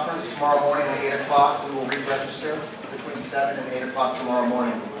the conference tomorrow morning at 8 o'clock. We will re-register between 7 and 8 o'clock tomorrow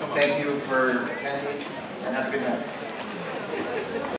morning. Thank you for attending, and have a good night.